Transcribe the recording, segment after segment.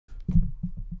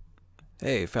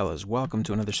Hey fellas, welcome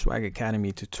to another Swag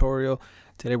Academy tutorial.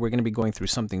 Today we're going to be going through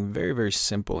something very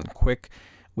simple and quick,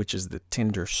 which is the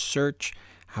Tinder search,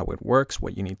 how it works,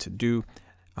 what you need to do.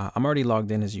 I'm already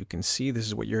logged in, as you can see. This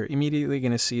is what you're immediately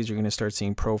going to see is you're going to start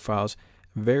seeing profiles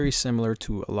very similar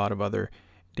to a lot of other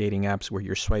dating apps where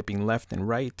you're swiping left and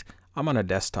right. I'm on a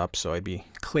desktop, so I'd be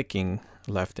clicking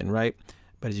left and right.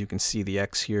 But as you can see the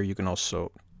X here, you can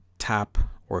also tap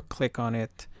or click on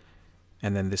it.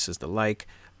 And then this is the like.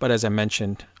 But as I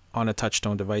mentioned, on a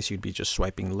touch-tone device, you'd be just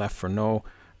swiping left for no,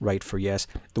 right for yes.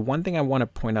 The one thing I want to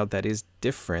point out that is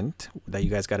different, that you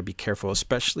guys got to be careful,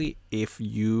 especially if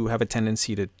you have a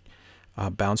tendency to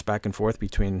bounce back and forth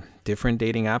between different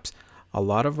dating apps. A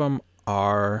lot of them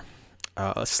are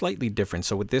slightly different.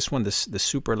 So with this one, the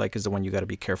super like is the one you got to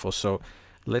be careful. So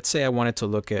let's say I wanted to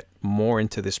look at more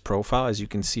into this profile. As you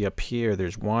can see up here,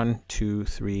 there's 1, 2,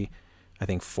 3, I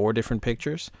think 4 different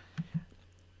pictures.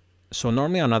 So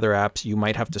normally on other apps, you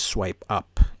might have to swipe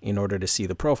up in order to see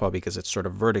the profile because it's sort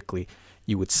of vertically.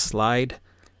 You would slide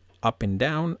up and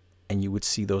down and you would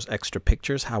see those extra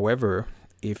pictures. However,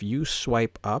 if you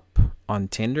swipe up on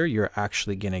Tinder, you're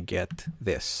actually going to get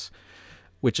this,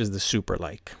 which is the super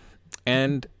like.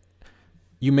 And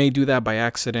you may do that by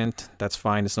accident. That's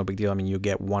fine. It's no big deal. I mean, you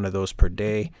get one of those per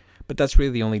day. But that's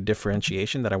really the only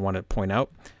differentiation that I want to point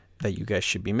out that you guys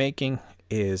should be making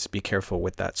is be careful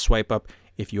with that swipe up.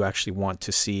 If you actually want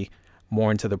to see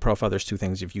more into the profile, there's 2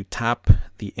 things. If you tap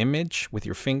the image with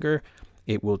your finger,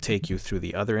 it will take you through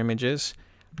the other images.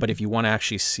 But if you want to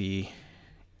actually see,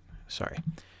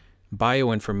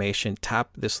 bio information,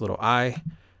 tap this little eye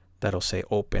that'll say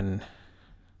open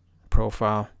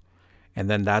profile. And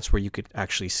then that's where you could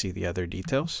actually see the other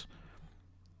details.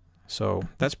 So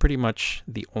that's pretty much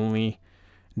the only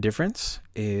difference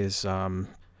is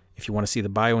if you want to see the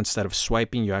bio, instead of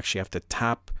swiping, you actually have to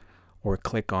tap or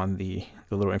click on the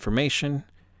little information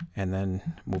and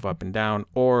then move up and down,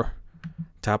 or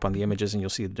tap on the images and you'll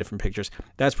see the different pictures.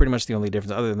 That's pretty much the only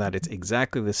difference. Other than that, it's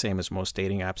exactly the same as most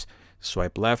dating apps.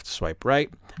 Swipe left, swipe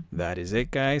right. That is it,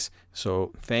 guys.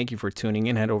 So thank you for tuning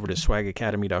in. Head over to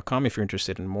swagacademy.com if you're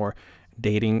interested in more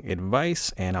dating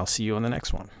advice, and I'll see you on the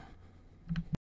next one.